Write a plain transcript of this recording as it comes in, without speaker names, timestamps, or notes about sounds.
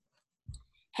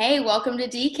Hey, welcome to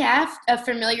Decaf, a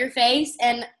familiar face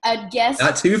and a guest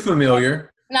Not too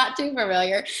familiar. not too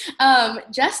familiar.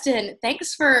 Justin,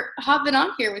 thanks for hopping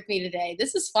on here with me today.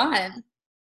 This is fun.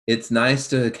 It's nice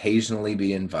to occasionally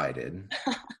be invited.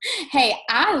 Hey,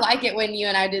 I like it when you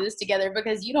and I do this together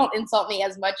because you don't insult me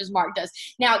as much as Mark does.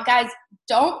 Now, guys,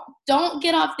 don't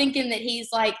get off thinking that he's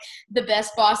like the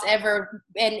best boss ever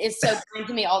and is so kind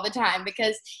to me all the time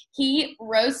because he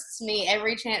roasts me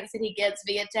every chance that he gets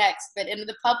via text. But in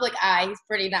the public eye, he's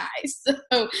pretty nice.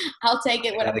 So I'll take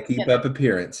it when I Got to can keep get it. up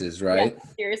appearances, Yeah, right?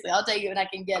 seriously, I'll take it when I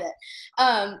can get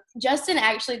it. Justin,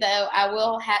 actually, though, I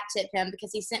will hat tip him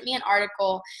because he sent me an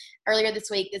article earlier this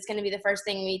week that's going to be the first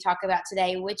thing we talk about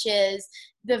today, which is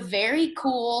the very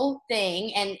cool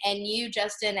thing. And you,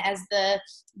 Justin, as the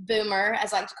boomer,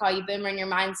 as I like to call you, boomer in your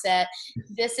mindset,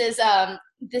 this is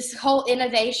this whole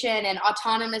innovation and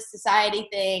autonomous society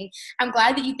thing. I'm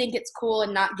glad that you think it's cool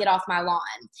and not get off my lawn.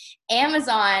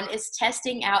 Amazon is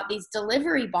testing out these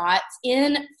delivery bots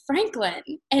in Franklin,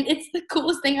 and it's the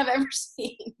coolest thing I've ever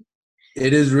seen.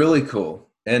 It is really cool.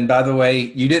 And by the way,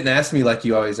 you didn't ask me like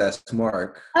you always ask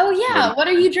Mark. Oh What do yeah, you what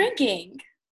are you drinking?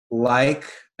 like?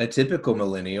 A typical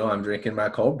millennial, I'm drinking my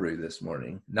cold brew this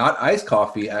morning. Not iced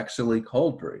coffee, actually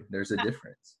cold brew. There's a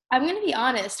difference. I'm gonna be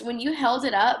honest. When you held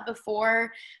it up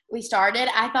before we started,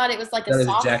 I thought it was like a That is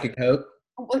a soft. Jack and Coke.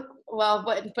 Well,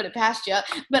 wouldn't put it past you,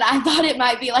 but I thought it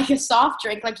might be like a soft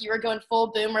drink, like you were going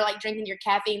full boomer, like drinking your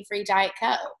caffeine-free Diet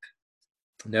Coke.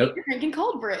 But Nope. you're drinking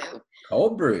cold brew.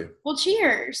 Cold brew. Well,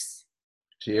 cheers.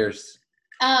 Cheers.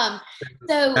 Um,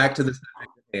 so Back to the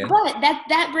subject at hand. But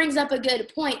that brings up a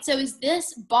good point. So is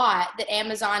this bot that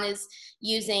Amazon is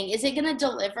using, is it going to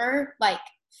deliver like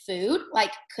food?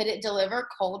 Like could it deliver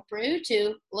cold brew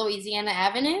to Louisiana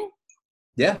Avenue?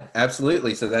 Yeah,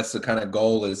 absolutely. So that's the kind of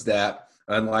goal is that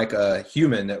unlike a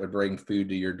human that would bring food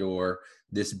to your door,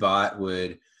 this bot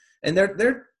would, and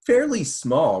they're fairly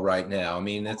small right now. I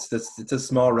mean, it's a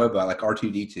small robot like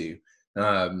R2D2.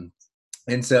 Um,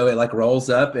 and so it like rolls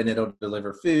up and it'll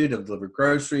deliver food, it'll deliver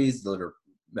groceries, deliver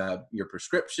your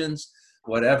prescriptions,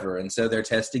 whatever. And so they're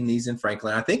testing these in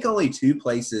Franklin. I think only two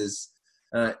places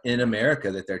in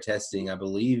America that they're testing. I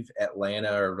believe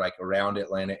Atlanta or like around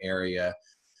Atlanta area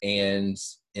and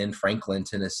in Franklin,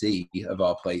 Tennessee, of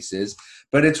all places.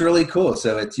 But it's really cool.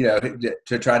 So it's,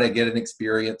 to try to get an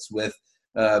experience with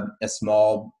a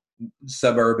small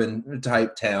suburban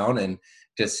type town and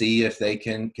to see if they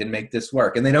can make this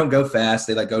work. And they don't go fast.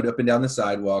 They like go up and down the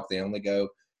sidewalk. They only go,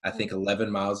 I think,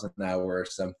 11 miles an hour or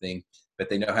something, but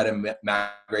they know how to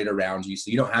migrate around you.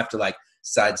 So you don't have to like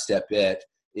sidestep it.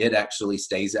 It actually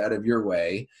stays out of your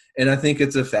way. And I think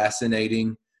it's a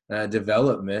fascinating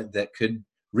development that could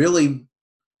really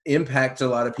impact a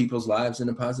lot of people's lives in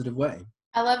a positive way.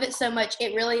 I love it so much.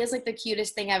 It really is like the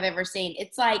cutest thing I've ever seen.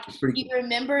 It's like It's pretty you cool.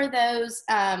 remember those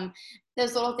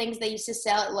little things they used to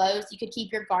sell at Lowe's. You could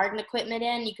keep your garden equipment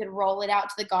in. You could roll it out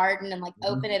to the garden and like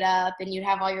Mhm. open it up, and you'd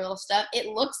have all your little stuff. It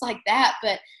looks like that,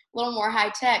 but a little more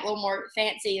high tech, a little more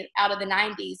fancy, out of the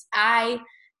 '90s. I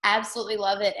absolutely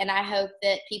love it, and I hope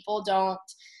that people don't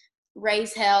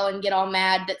raise hell and get all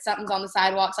mad that something's on the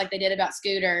sidewalks like they did about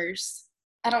scooters.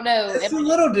 I don't know. It's a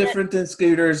little different than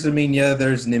scooters. I mean, yeah,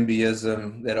 there's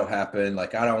NIMBYism that'll happen.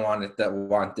 Like, I don't want it, that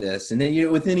want this. And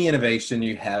then with any innovation,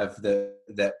 you have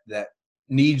that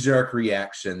knee-jerk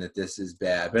reaction that this is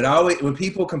bad. But I always, when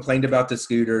people complained about the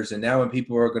scooters, and now when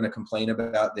people are going to complain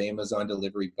about the Amazon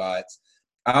delivery bots,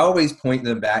 I always point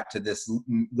them back to this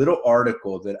little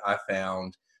article that I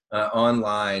found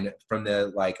online from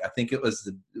I think it was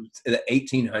the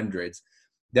 1800s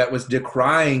that was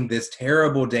decrying this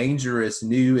terrible, dangerous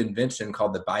new invention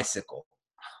called the bicycle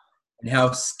and how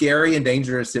scary and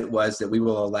dangerous it was that we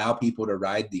will allow people to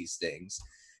ride these things.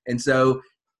 And so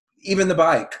even the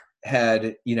bike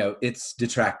had, its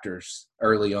detractors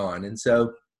early on. And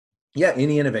so, yeah,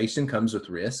 any innovation comes with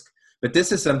risk, but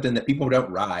this is something that people don't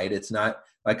ride. It's not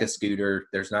like a scooter.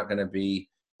 There's not going to be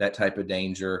that type of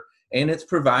danger. And it's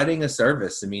providing a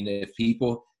service. I mean, if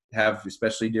people have,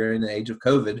 especially during the age of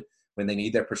COVID, when they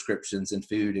need their prescriptions and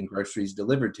food and groceries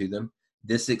delivered to them,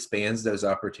 this expands those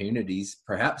opportunities,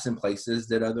 perhaps in places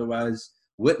that otherwise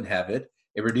wouldn't have it.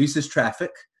 It reduces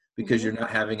traffic because Mhm. you're not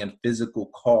having a physical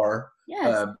car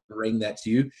Yes, bring that to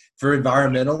you. For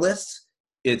environmentalists,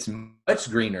 it's much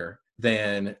greener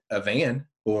than a van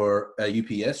or a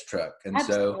UPS truck. And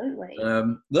so,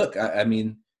 absolutely. look, I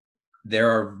mean, there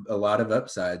are a lot of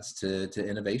upsides to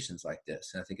innovations like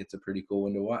this. And I think it's a pretty cool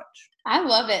one to watch. I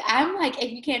love it. I'm like,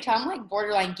 if you can't tell, I'm like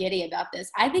borderline giddy about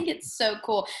this. I think it's so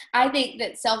cool. I think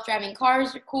that self-driving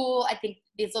cars are cool. I think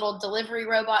these little delivery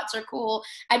robots are cool.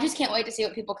 I just can't wait to see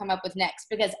what people come up with next,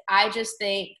 because I just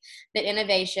think that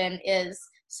innovation is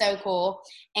so cool.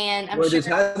 And I'm Well, sure. to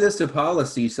tie this to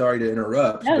policy, sorry to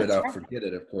interrupt, No, but I'll forget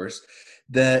it, of course,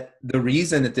 that the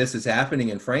reason that this is happening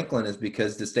in Franklin is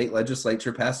because the state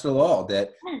legislature passed a law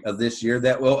that of this year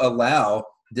that will allow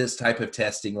this type of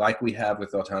testing like we have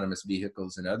with autonomous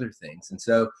vehicles and other things. And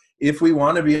so if we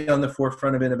want to be on the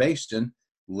forefront of innovation,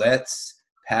 let's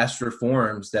pass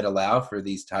reforms that allow for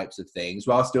these types of things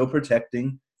while still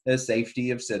protecting the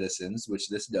safety of citizens, which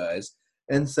this does.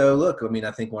 And so, look, I mean,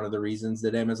 I think one of the reasons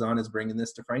that Amazon is bringing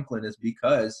this to Franklin is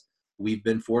because we've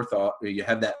been forethought, or you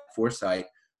have that foresight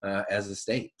as a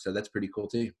state. So that's pretty cool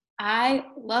too. I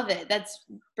love it. That's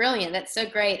brilliant. That's so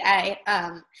great. I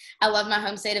love my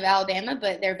home state of Alabama,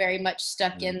 but they're very much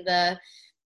stuck in the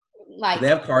like. Do they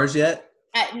have cars yet?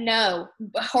 No,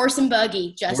 horse and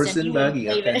buggy, Justin. Horse and you buggy.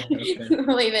 Believe Okay. it. You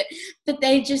believe it. But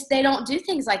they don't do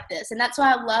things like this, and that's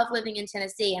why I love living in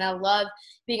Tennessee, and I love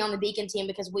being on the Beacon team,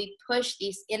 because we push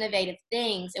these innovative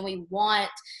things, and we want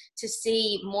to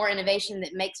see more innovation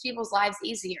that makes people's lives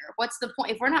easier. What's the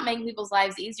point if we're not making people's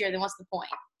lives easier? Then what's the point?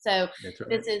 So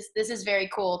right. This is very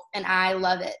cool, and I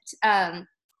love it.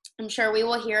 I'm sure we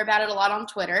will hear about it a lot on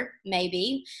Twitter.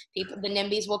 Maybe the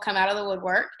NIMBYs will come out of the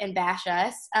woodwork and bash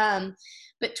us.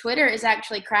 But Twitter is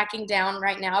actually cracking down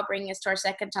right now, bringing us to our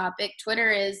second topic.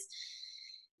 Twitter is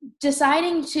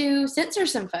deciding to censor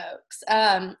some folks.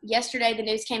 Yesterday, the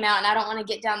news came out, and I don't want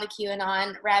to get down the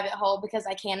QAnon rabbit hole because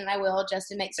I can and I will.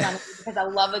 Justin makes fun of me because I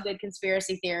love a good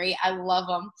conspiracy theory. I love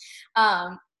them.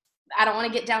 I don't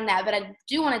want to get down that, but I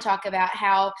do want to talk about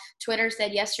how Twitter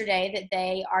said yesterday that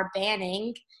they are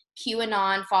banning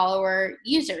QAnon follower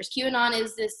users. QAnon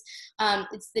is this,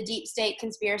 it's the deep state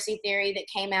conspiracy theory that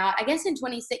came out, I guess, in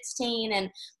 2016, and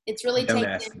it's really Don't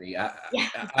ask me.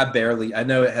 I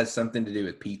know it has something to do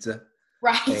with pizza.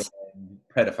 Right. And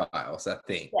pedophiles, I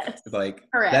think. Yes. Like,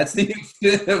 correct. That's the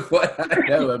extent of what I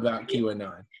know about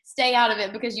QAnon. Stay out of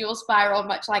it because you will spiral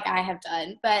much like I have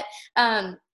done. But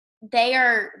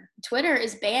Twitter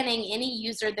is banning any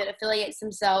user that affiliates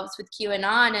themselves with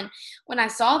QAnon. And when I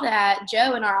saw that,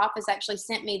 Joe in our office actually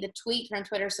sent me the tweet from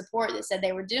Twitter support that said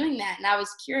they were doing that. And I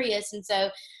was curious. And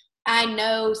so I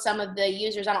know some of the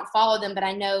users, I don't follow them, but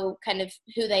I know kind of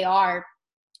who they are.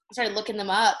 I started looking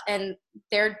them up, and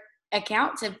their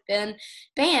accounts have been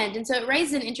banned. And so it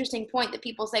raises an interesting point that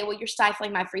people say, well, you're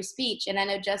stifling my free speech. And I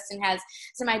know Justin has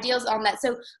some ideas on that.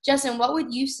 So Justin, what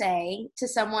would you say to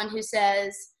someone who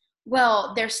says,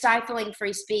 well, they're stifling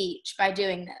free speech by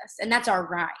doing this, and that's our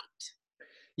right?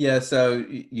 Yeah, so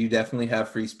you definitely have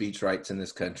free speech rights in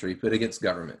this country, but against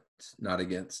government, not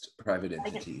against private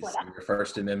entities. Your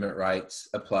First Amendment rights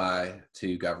apply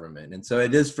to government. And so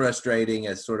it is frustrating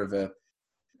as sort of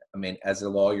as a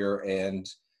lawyer and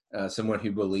someone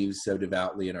who believes so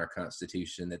devoutly in our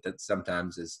Constitution that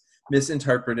sometimes is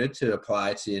misinterpreted to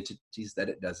apply to entities that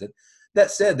it doesn't. That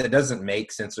said, that doesn't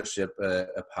make censorship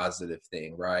a positive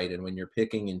thing, right? And when you're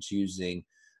picking and choosing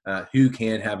who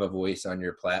can have a voice on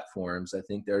your platforms, I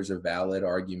think there's a valid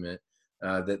argument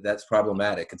that's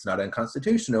problematic. It's not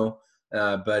unconstitutional,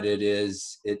 but it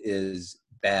is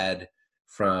bad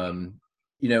from,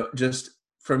 just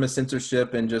from a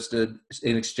censorship and just an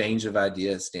exchange of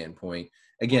ideas standpoint.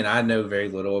 Again, I know very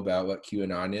little about what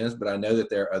QAnon is, but I know that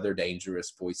there are other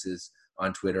dangerous voices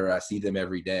on Twitter. I see them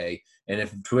every day. And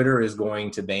if Twitter is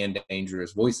going to ban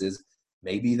dangerous voices,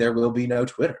 maybe there will be no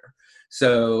Twitter.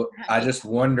 So I just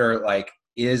wonder,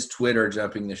 is Twitter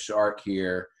jumping the shark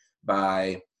here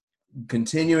by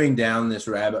continuing down this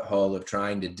rabbit hole of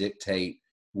trying to dictate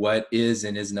what is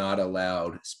and is not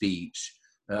allowed speech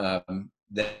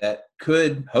that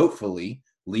could hopefully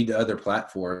lead to other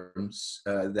platforms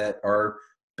that are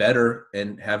better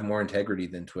and have more integrity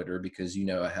than Twitter, because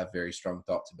I have very strong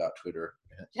thoughts about Twitter.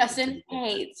 Justin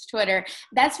hates Twitter.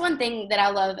 That's one thing that I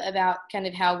love about kind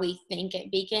of how we think at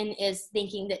Beacon, is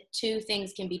thinking that two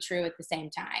things can be true at the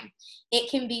same time. It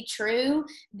can be true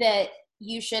that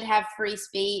you should have free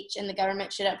speech and the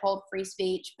government should uphold free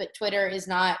speech, but Twitter is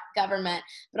not government.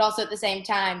 But also at the same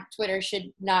time, Twitter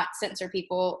should not censor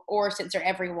people or censor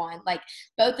everyone. Like,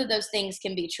 both of those things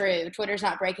can be true. Twitter's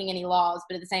not breaking any laws,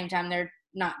 but at the same time, they're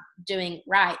not doing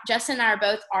right. Justin and I are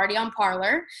both already on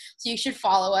Parler, so you should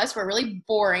follow us. We're really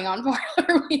boring on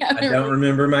Parler. I don't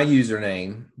remember my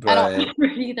username, but I don't remember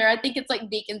either. I think it's like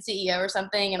Beacon CEO or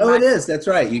something. And it is. That's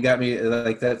right. You got me.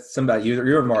 That's somebody.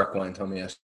 You're Mark one told me I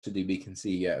should do Beacon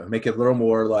CEO. Make it a little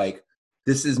more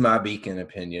This is my beacon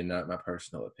opinion, not my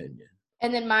personal opinion.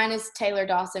 And then mine is Taylor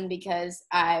Dawson because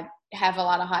I have a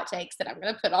lot of hot takes that I'm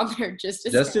going to put on there just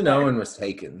as Justin Owen was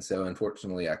taken, so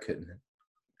unfortunately I couldn't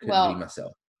be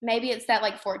myself. Maybe it's that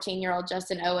like 14-year-old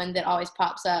Justin Owen that always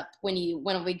pops up when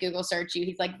we Google search you.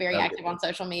 He's like very active on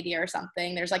social media or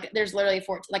something. There's literally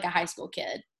like a high school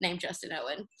kid named Justin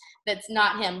Owen. That's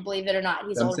not him, believe it or not.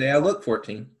 He's older. Say I look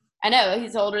 14. I know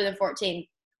he's older than 14.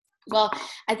 Well,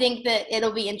 I think that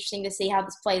it'll be interesting to see how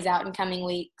this plays out in coming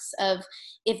weeks of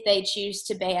if they choose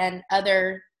to ban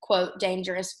other, quote,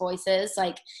 dangerous voices.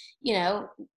 Like,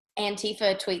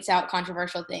 Antifa tweets out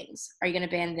controversial things. Are you going to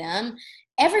ban them?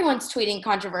 Everyone's tweeting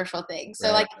controversial things.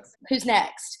 So, right. Who's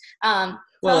next? And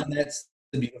that's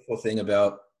the beautiful thing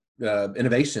about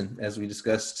innovation, as we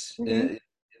discussed in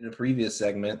a previous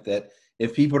segment, that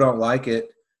if people don't like it,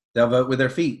 they'll vote with their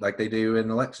feet like they do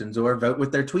in elections, or vote with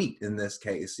their tweet in this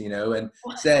case, and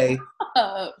say,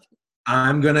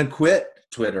 I'm going to quit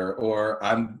Twitter, or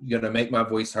I'm going to make my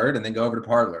voice heard and then go over to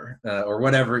Parler, or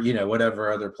whatever,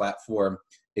 whatever other platform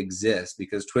exists,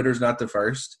 because Twitter's not the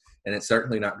first, and it's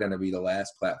certainly not going to be the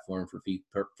last platform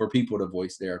for people to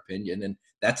voice their opinion. And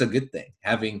that's a good thing.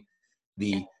 Having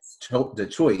the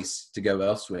choice to go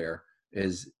elsewhere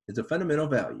is a fundamental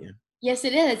value. Yes,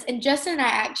 it is. And Justin and I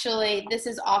actually, this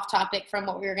is off topic from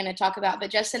what we were going to talk about,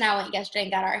 but Justin and I went yesterday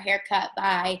and got our hair cut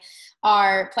by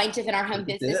our plaintiff in our home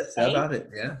business case. How about it?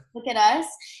 Yeah. Look at us.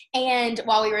 And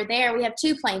while we were there, we have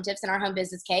two plaintiffs in our home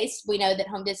business case. We know that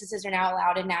home businesses are now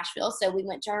allowed in Nashville, so we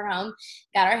went to her home,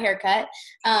 got our hair cut.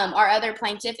 Our other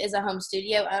plaintiff is a home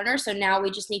studio owner, so now we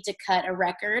just need to cut a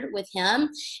record with him.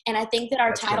 And I think that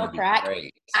our title track,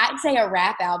 I'd say a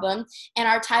rap album, and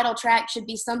our title track should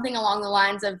be something along the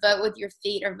lines of vote with your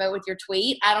feet or vote with your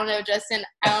tweet. I don't know, Justin.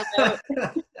 I don't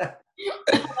know.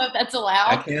 I don't know if that's allowed.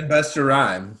 I can bust a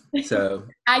rhyme, so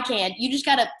I can. You just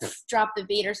gotta drop the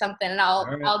beat or something, and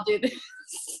I'll do this.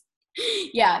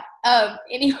 Yeah.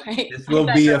 Anyway, this will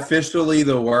be officially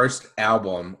the worst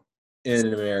album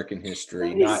in American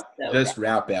history, not so just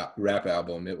rap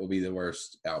album. It will be the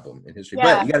worst album in history.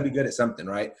 Yeah. But you got to be good at something,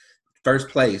 right? First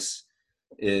place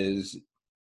is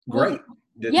great.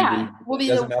 We'll be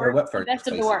the worst, best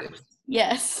of the worst.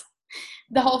 Yes.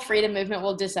 The whole freedom movement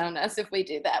will disown us if we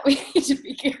do that. We need to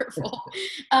be careful.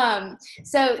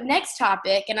 So next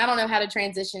topic, and I don't know how to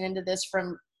transition into this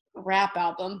from rap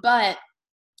album, but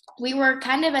we were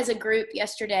kind of as a group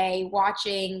yesterday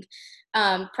watching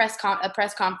a press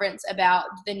conference about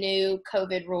the new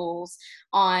COVID rules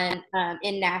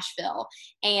in Nashville,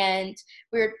 and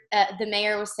the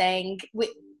mayor was saying,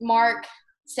 Mark,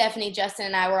 Stephanie, Justin,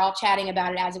 and I were all chatting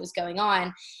about it as it was going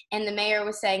on, and the mayor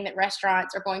was saying that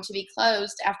restaurants are going to be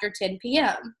closed after 10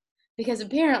 p.m. because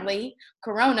apparently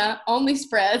Corona only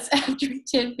spreads after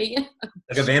 10 p.m.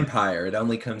 Like a vampire, it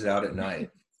only comes out at night.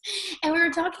 And we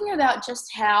were talking about just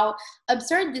how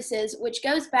absurd this is, which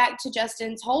goes back to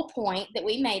Justin's whole point that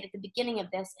we made at the beginning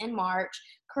of this in March.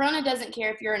 Corona doesn't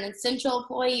care if you're an essential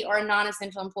employee or a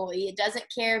non-essential employee. It doesn't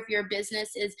care if your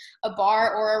business is a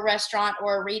bar or a restaurant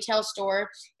or a retail store.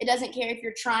 It doesn't care if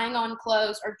you're trying on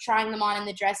clothes or trying them on in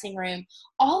the dressing room.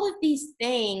 All of these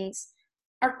things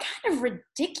are kind of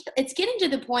ridiculous. It's getting to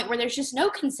the point where there's just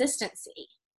no consistency.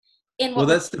 Well,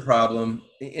 that's the problem.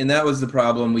 And that was the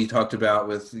problem we talked about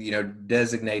with,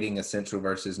 designating essential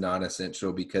versus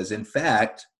non-essential, because in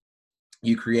fact,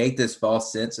 you create this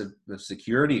false sense of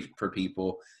security for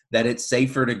people that it's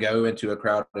safer to go into a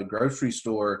crowded grocery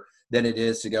store than it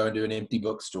is to go into an empty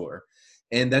bookstore.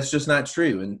 And that's just not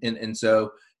true. And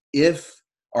so if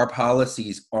our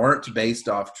policies aren't based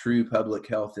off true public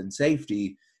health and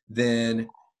safety, then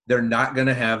they're not going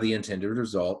to have the intended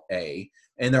result, A.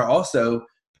 And they're also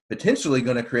potentially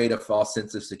going to create a false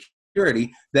sense of security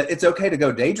that it's okay to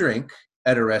go day drink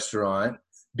at a restaurant,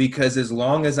 because as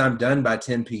long as I'm done by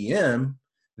 10 p.m.,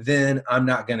 then I'm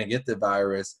not going to get the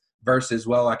virus, versus,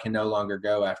 well, I can no longer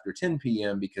go after 10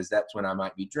 p.m. because that's when I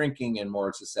might be drinking and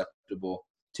more susceptible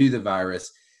to the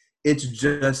virus. It's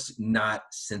just not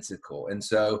sensical. And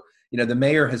so, the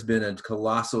mayor has been a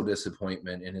colossal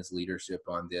disappointment in his leadership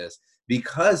on this,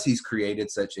 because he's created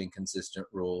such inconsistent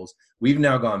rules. We've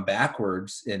now gone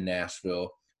backwards in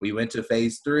Nashville. We went to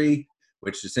phase 3,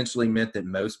 which essentially meant that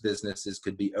most businesses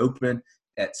could be open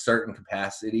at certain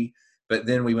capacity. But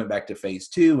then we went back to phase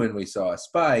 2 when we saw a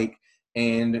spike,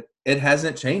 and it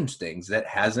hasn't changed things. That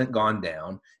hasn't gone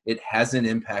down. It hasn't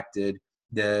impacted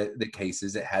the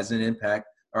cases. It hasn't impacted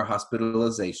our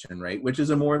hospitalization rate, which is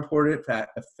a more important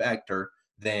factor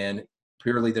than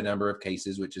purely the number of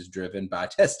cases, which is driven by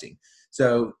testing.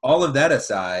 So all of that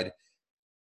aside,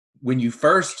 when you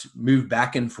first move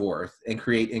back and forth and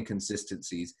create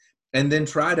inconsistencies, and then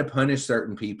try to punish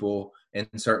certain people and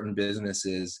certain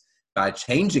businesses by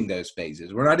changing those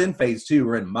phases. We're not in phase 2,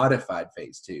 we're in modified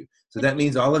phase 2. So that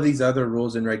means all of these other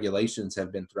rules and regulations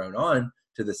have been thrown on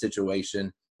to the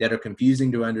situation that are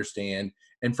confusing to understand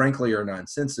and frankly are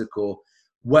nonsensical.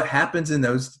 What happens in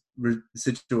those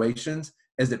situations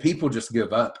is that people just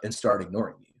give up and start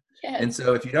ignoring you. Yes. And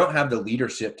so if you don't have the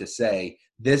leadership to say,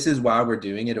 this is why we're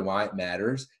doing it and why it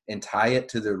matters, and tie it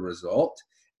to the result,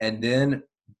 and then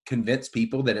convince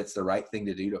people that it's the right thing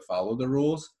to do to follow the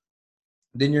rules,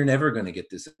 then you're never going to get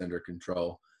this under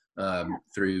control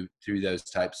through those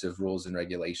types of rules and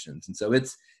regulations. And so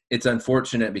it's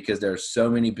unfortunate because there are so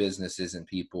many businesses and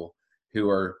people who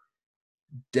are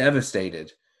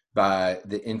devastated by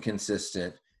the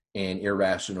inconsistent and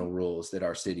irrational rules that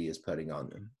our city is putting on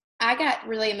them. I got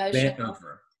really emotional.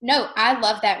 No, I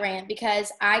love that rant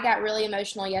because I got really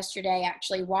emotional yesterday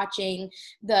actually watching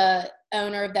the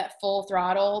owner of that Full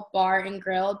Throttle bar and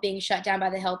grill being shut down by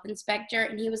the health inspector.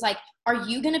 And he was like, are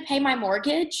you going to pay my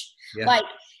mortgage? Yeah. Like,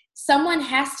 someone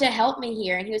has to help me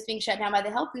here. And he was being shut down by the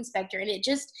health inspector. And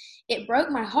it broke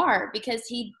my heart because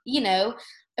he,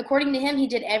 according to him, he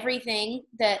did everything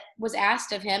that was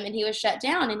asked of him and he was shut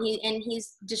down, and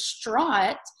he's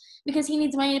distraught because he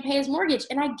needs money to pay his mortgage.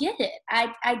 And I get it.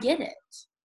 I get it.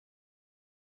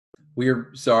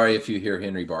 We're sorry if you hear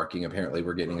Henry barking. Apparently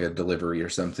we're getting a delivery or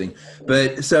something.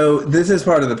 But so this is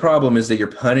part of the problem, is that you're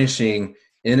punishing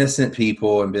innocent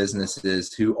people and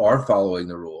businesses who are following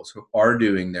the rules, who are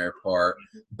doing their part,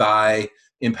 by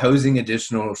imposing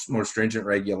additional, more stringent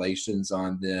regulations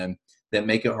on them that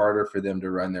make it harder for them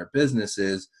to run their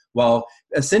businesses, while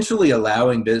essentially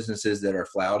allowing businesses that are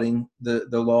flouting the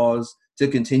laws to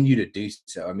continue to do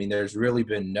so. I mean, there's really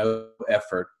been no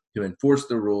effort to enforce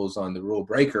the rules on the rule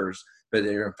breakers, but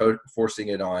they're enforcing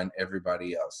it on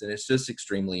everybody else. And it's just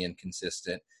extremely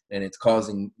inconsistent, and it's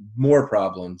causing more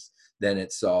problems than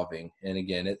it's solving. And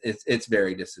again, it's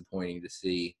very disappointing to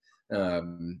see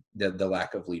the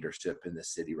lack of leadership in the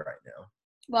city right now.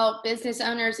 Well, business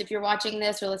owners, if you're watching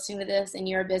this or listening to this and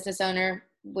you're a business owner,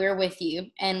 we're with you,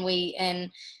 and we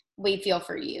feel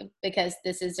for you, because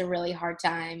this is a really hard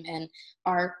time, and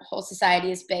our whole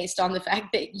society is based on the fact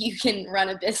that you can run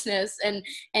a business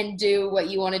and do what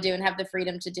you want to do and have the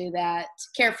freedom to do that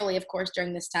carefully, of course,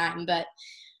 during this time. But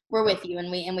we're with you, and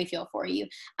we feel for you.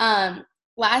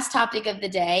 Last topic of the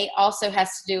day also has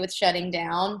to do with shutting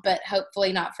down, but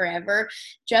hopefully not forever.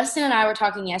 Justin and I were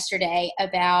talking yesterday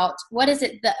about, is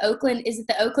it the Oakland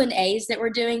A's that were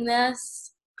doing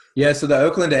this? Yeah, so the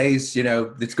Oakland A's,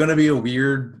 it's going to be a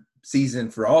weird season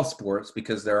for all sports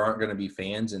because there aren't going to be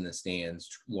fans in the stands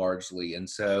largely. And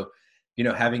so,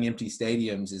 having empty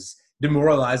stadiums is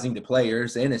demoralizing to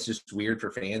players, and it's just weird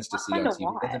for fans to see on TV.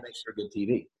 It doesn't make for good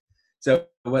TV. So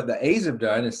what the A's have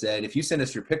done is said, if you send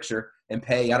us your picture and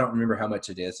pay, I don't remember how much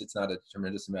it is, it's not a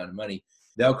tremendous amount of money,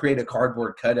 they'll create a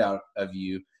cardboard cutout of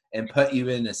you and put you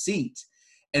in a seat.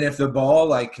 And if the ball,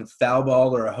 like a foul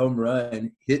ball or a home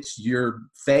run, hits your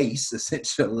face,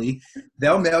 essentially,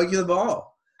 they'll mail you the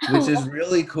ball, which is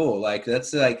really cool. Like,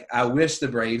 that's like, I wish the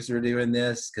Braves were doing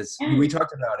this, because we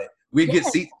talked about it. We'd get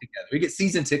seats together. We'd get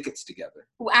season tickets together.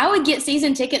 I would get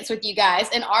season tickets with you guys,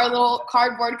 and our little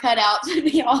cardboard cutouts would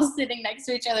be all sitting next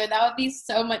to each other. That would be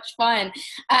so much fun.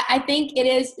 I think it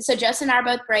is. So Justin and I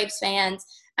are both Braves fans.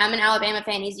 I'm an Alabama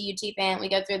fan. He's a UT fan. We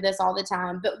go through this all the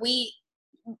time. But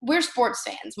we're sports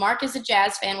fans. Mark is a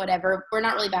Jazz fan, whatever. We're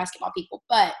not really basketball people,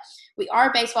 but we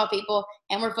are baseball people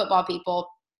and we're football people.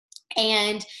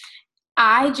 And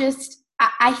I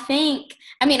think,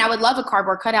 I would love a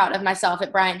cardboard cutout of myself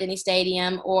at Bryant-Denny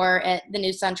Stadium or at the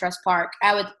new SunTrust Park.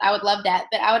 I would love that.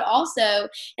 But I would also,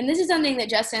 and this is something that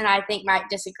Justin and I think might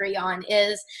disagree on,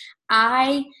 is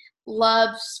I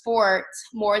love sports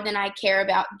more than I care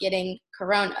about getting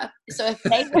corona. So if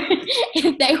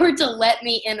they were to let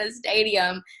me in a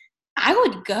stadium, I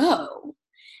would go.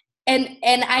 And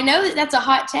I know that that's a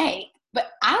hot take,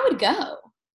 but I would go.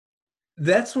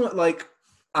 That's what, like,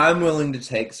 I'm willing to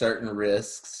take certain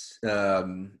risks.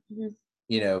 I'm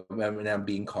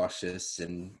being cautious,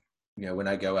 and when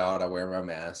I go out, I wear my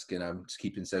mask, and I'm just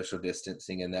keeping social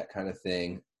distancing and that kind of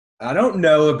thing. I don't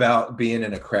know about being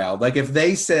in a crowd. Like, if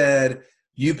they said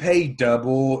you pay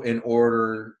double in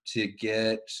order to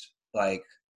get,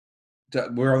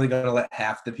 we're only going to let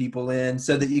half the people in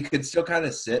so that you could still kind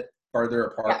of sit farther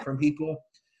apart from people,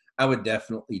 I would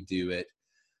definitely do it.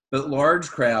 But large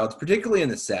crowds, particularly in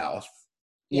the South,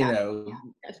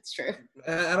 that's true.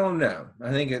 I don't know.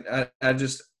 I think I'd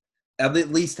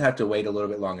at least have to wait a little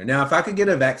bit longer. Now, if I could get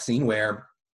a vaccine where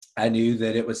I knew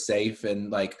that it was safe and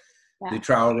the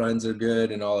trial runs are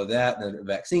good and all of that, and the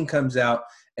vaccine comes out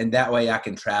and that way I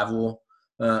can travel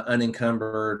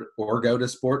unencumbered or go to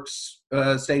sports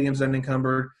stadiums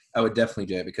unencumbered, I would definitely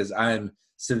do it, because I'm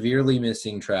severely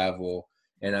missing travel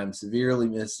and I'm severely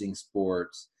missing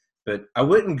sports. But I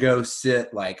wouldn't go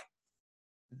sit like,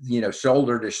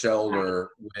 shoulder to shoulder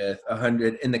with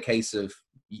 100, in the case of,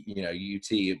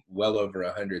 UT, well over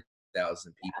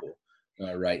 100,000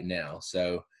 people right now.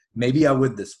 So maybe I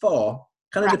would this fall.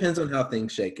 Kind of depends on how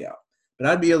things shake out. But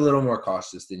I'd be a little more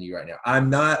cautious than you right now. I'm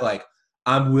not like,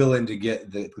 I'm willing to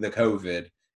get the COVID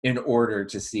in order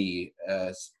to see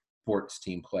a sports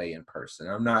team play in person.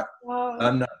 I'm not.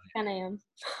 I kind of am.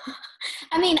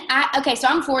 I mean, okay, so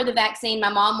I'm for the vaccine. My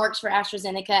mom works for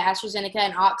AstraZeneca. AstraZeneca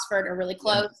and Oxford are really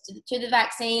close to the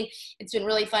vaccine. It's been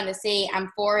really fun to see.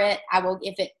 I'm for it. I will,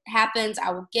 if it happens,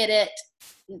 I will get it.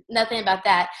 Nothing about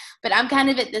that. But I'm kind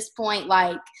of at this point,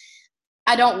 like,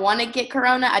 I don't want to get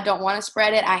corona. I don't want to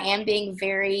spread it. I am being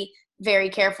very, very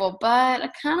careful, but I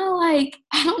kind of like,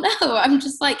 I don't know. I'm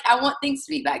just like, I want things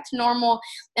to be back to normal,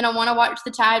 and I want to watch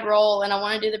the Tide roll, and I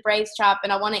want to do the Braves chop,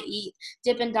 and I want to eat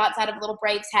Dippin' Dots out of a little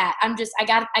Braves hat. I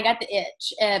got the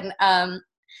itch, and I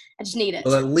just need it.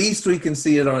 Well, at least we can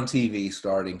see it on TV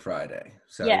starting Friday.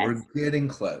 So we're getting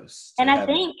close. And I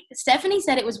think Stephanie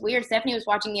said it was weird. Stephanie was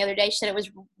watching the other day. She said it was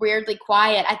weirdly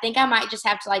quiet. I think I might just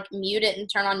have to like mute it and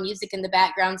turn on music in the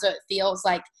background so it feels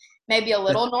like maybe a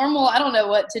little normal. I don't know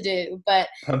what to do, but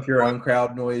pump your own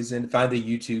crowd noise and find a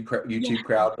YouTube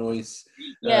crowd noise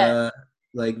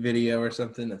like video or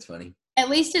something. That's funny. At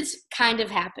least it's kind of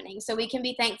happening, so we can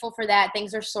be thankful for that.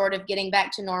 Things are sort of getting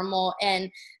back to normal, and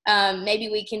maybe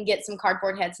we can get some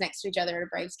cardboard heads next to each other at a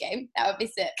Braves game. That would be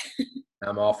sick.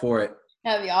 I'm all for it.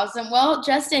 That would be awesome. Well,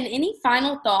 Justin, any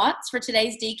final thoughts for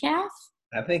today's decaf?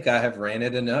 I think I have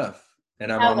ranted enough,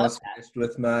 and I'm almost finished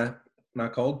with my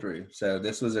cold brew. So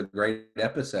this was a great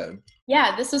episode.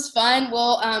 Yeah, this was fun.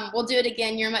 We'll do it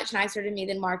again. You're much nicer to me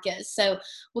than Marcus, so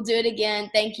we'll do it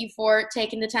again. Thank you for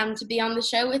taking the time to be on the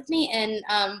show with me, and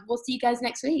we'll see you guys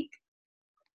next week.